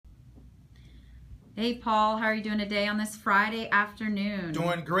Hey, Paul, how are you doing today on this Friday afternoon?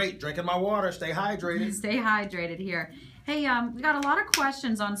 Doing great. Drinking my water. Stay hydrated. Stay hydrated here. Hey, we got a lot of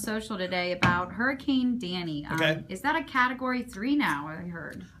questions on social today about Hurricane Danny. Okay. Is that a Category 3 now, I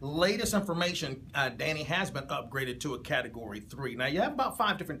heard? Latest information, Danny has been upgraded to a Category 3. Now, you have about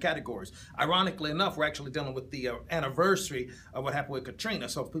 5 different categories. Ironically enough, we're actually dealing with the anniversary of what happened with Katrina,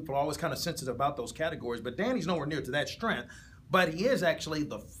 so people are always kind of sensitive about those categories. But Danny's nowhere near to that strength. But he is actually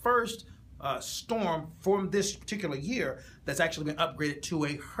the first storm from this particular year that's actually been upgraded to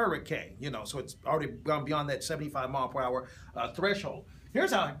a hurricane, so it's already gone beyond that 75 mile per hour threshold.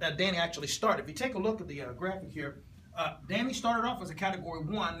 Here's how Danny actually started. If you take a look at the graphic here, Danny started off as a Category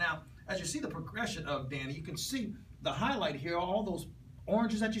 1. Now, as you see the progression of Danny, you can see the highlight here, all those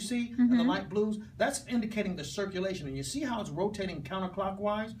oranges that you see and the light blues, that's indicating the circulation. And you see how it's rotating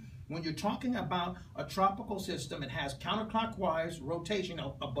counterclockwise? When you're talking about a tropical system, it has counterclockwise rotation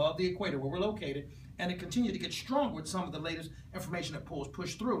above the equator where we're located, and it continues to get stronger with some of the latest information that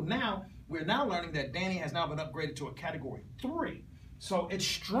pushed through. Now, we're now learning that Danny has now been upgraded to a Category 3. So it's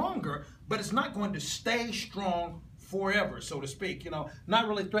stronger, but it's not going to stay strong forever, so to speak. Not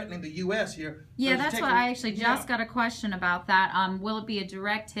really threatening the U.S. here. Yeah, that's what I actually just got a question about that. Will it be a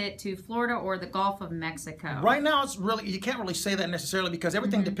direct hit to Florida or the Gulf of Mexico? Right now, it's really, you can't really say that necessarily because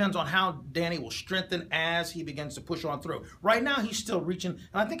everything depends on how Danny will strengthen as he begins to push on through. Right now, he's still reaching, and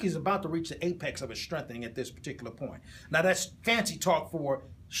I think he's about to reach the apex of his strengthening at this particular point. Now, that's fancy talk for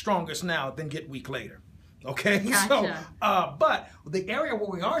strongest now, then get weak later. Okay, gotcha. But the area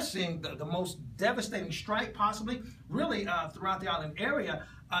where we are seeing the most devastating strike possibly really throughout the island area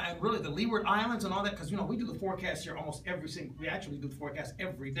and really the Leeward Islands and all that, because we do the forecast here almost we actually do the forecast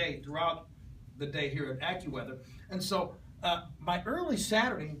every day throughout the day here at AccuWeather. And so by early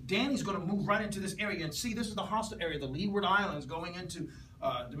Saturday, Danny's going to move right into this area, and see, this is the hostile area, the Leeward Islands going into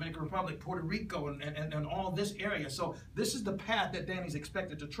Dominican Republic, Puerto Rico, and all this area. So this is the path that Danny's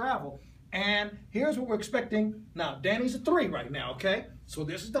expected to travel. And here's what we're expecting. Now, Danny's a 3 right now, okay? So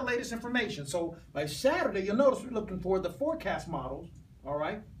this is the latest information. So by Saturday, you'll notice we're looking for the forecast models, all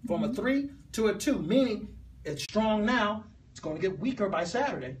right, from a 3 to a 2, meaning it's strong now. It's going to get weaker by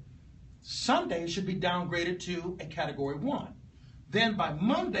Saturday. Sunday, it should be downgraded to a Category 1. Then by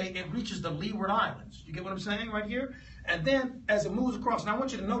Monday, it reaches the Leeward Islands. You get what I'm saying right here? And then as it moves across, now I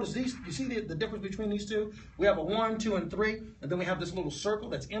want you to notice these. You see the difference between these two? We have a 1, 2, and 3, and then we have this little circle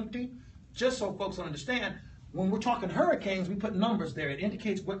that's empty. Just so folks understand, when we're talking hurricanes, we put numbers there. It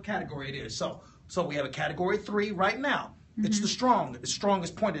indicates what category it is. So we have a Category 3 right now. It's the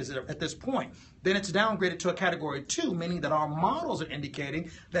strongest point is at this point. Then it's downgraded to a Category 2, meaning that our models are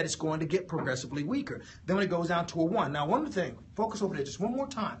indicating that it's going to get progressively weaker. Then when it goes down to a 1. Now, one thing, focus over there just one more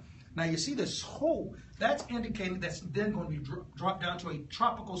time. Now, you see this hole, that's indicating that's then going to be dropped down to a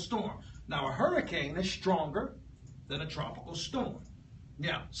tropical storm. Now, a hurricane is stronger than a tropical storm.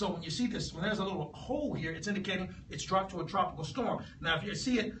 Yeah, so when you see this, when there's a little hole here, it's indicating it's dropped to a tropical storm. Now, if you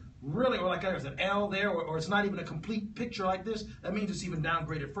see it really, or like there's an L there, or it's not even a complete picture like this, that means it's even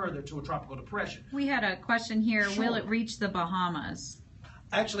downgraded further to a tropical depression. We had a question here. Sure. Will it reach the Bahamas?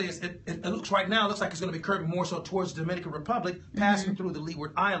 Actually, it looks right now, it looks like it's going to be curving more so towards the Dominican Republic, passing through the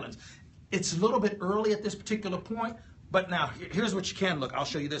Leeward Islands. It's a little bit early at this particular point, but now, here's what you can look. I'll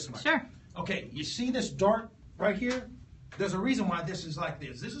show you this much. Sure. Okay, you see this dart right here? There's a reason why this is like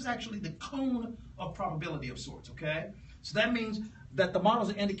this. This is actually the cone of probability of sorts, okay? So that means that the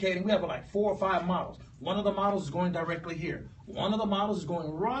models are indicating, we have like 4 or 5 models. One of the models is going directly here. One of the models is going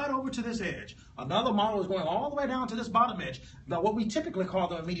right over to this edge. Another model is going all the way down to this bottom edge. Now, what we typically call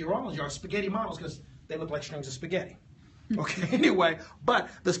them in meteorology are spaghetti models because they look like strings of spaghetti. Okay, anyway, but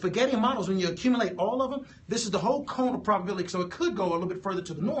the spaghetti models, when you accumulate all of them, this is the whole cone of probability. So it could go a little bit further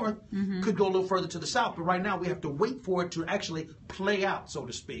to the north, could go a little further to the south, but right now we have to wait for it to actually play out, so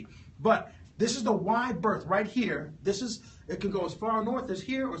to speak. But this is the wide berth right here. It can go as far north as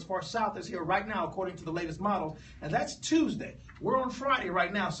here or as far south as here right now, according to the latest models, and that's Tuesday. We're on Friday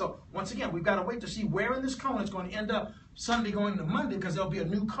right now, so once again, we've got to wait to see where in this cone it's going to end up Sunday going to Monday because there'll be a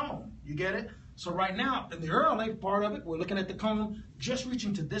new cone. You get it? So right now, in the early part of it, we're looking at the cone just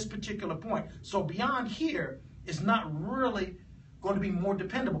reaching to this particular point. So beyond here is not really going to be more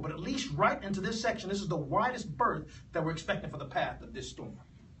dependable, but at least right into this section, this is the widest berth that we're expecting for the path of this storm.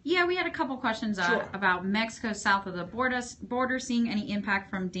 Yeah, we had a couple questions about Mexico south of the border, seeing any impact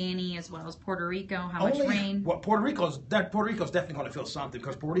from Danny as well as Puerto Rico, how much rain? Well, Puerto Rico's definitely going to feel something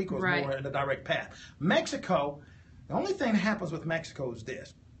because Puerto Rico is more in the direct path. Mexico, the only thing that happens with Mexico is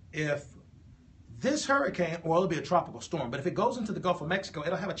this. If this hurricane, well, it'll be a tropical storm, but if it goes into the Gulf of Mexico,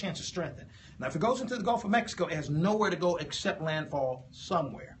 it'll have a chance to strengthen. Now, if it goes into the Gulf of Mexico, it has nowhere to go except landfall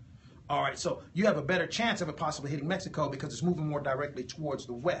somewhere. All right, so you have a better chance of it possibly hitting Mexico because it's moving more directly towards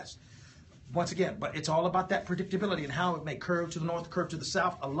the west. Once again, but it's all about that predictability and how it may curve to the north, curve to the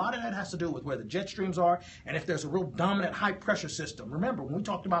south. A lot of that has to do with where the jet streams are and if there's a real dominant high pressure system. Remember, when we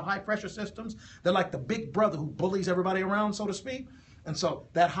talked about high pressure systems, they're like the big brother who bullies everybody around, so to speak. And so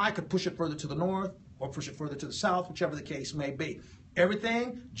that high could push it further to the north or push it further to the south, whichever the case may be.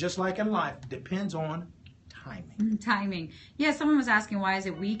 Everything, just like in life, depends on timing. Timing. Yeah, someone was asking why is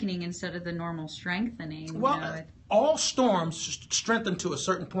it weakening instead of the normal strengthening? Well, all storms strengthen to a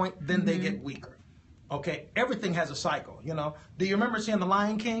certain point, then they get weaker. Okay, everything has a cycle, you know. Do you remember seeing The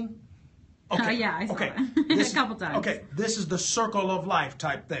Lion King? Okay. Yeah, I saw it a couple times. Okay, this is the circle of life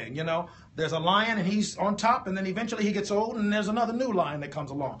type thing, you know. There's a lion and he's on top, and then eventually he gets old and there's another new lion that comes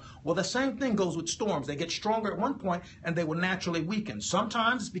along. Well, the same thing goes with storms. They get stronger at one point and they will naturally weaken.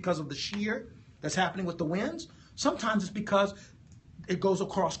 Sometimes it's because of the shear that's happening with the winds. Sometimes it's because it goes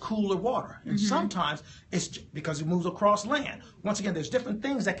across cooler water. And sometimes it's because it moves across land. Once again, there's different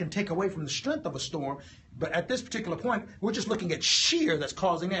things that can take away from the strength of a storm. But at this particular point, we're just looking at shear that's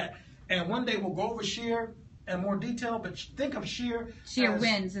causing that. And one day we'll go over shear in more detail, but think of shear as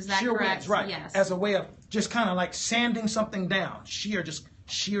winds, is that correct? Winds, right. Yes. As a way of just kind of like sanding something down. Shear just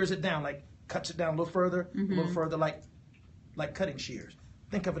shears it down, like cuts it down a little further, like cutting shears.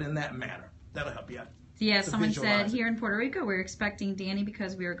 Think of it in that manner. That'll help you out. Yeah, someone said here in Puerto Rico we're expecting Danny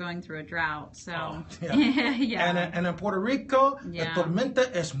because we were going through a drought. So yeah. And in Puerto Rico, la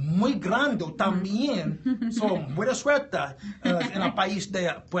tormenta es muy grande también. So buena suerte en el país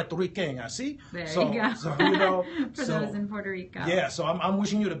de puertorriqueño, ¿sí? There you go. So, you know, for those in Puerto Rico. Yeah, so I'm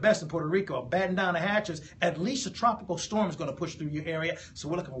wishing you the best in Puerto Rico. Batten down the hatches. At least a tropical storm is going to push through your area. So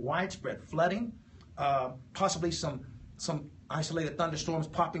we're looking for widespread flooding, possibly some isolated thunderstorms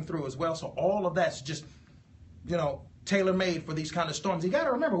popping through as well. So all of that's just, you know, tailor-made for these kind of storms. You got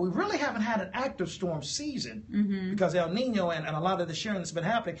to remember, we really haven't had an active storm season because El Nino and a lot of the sharing that's been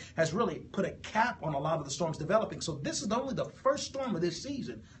happening has really put a cap on a lot of the storms developing. So this is only the first storm of this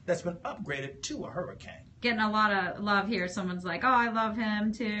season that's been upgraded to a hurricane. Getting a lot of love here. Someone's like, oh, I love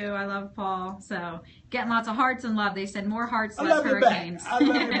him too. I love Paul. So getting lots of hearts and love. They said more hearts, less hurricanes. I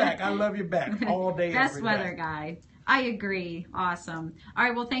love you back. I love you back all day, Best every weather day. guy. I agree. Awesome. All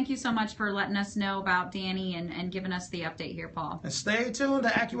right. Well, thank you so much for letting us know about Danny and giving us the update here, Paul. And stay tuned to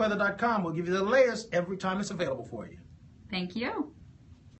AccuWeather.com. We'll give you the latest every time it's available for you. Thank you.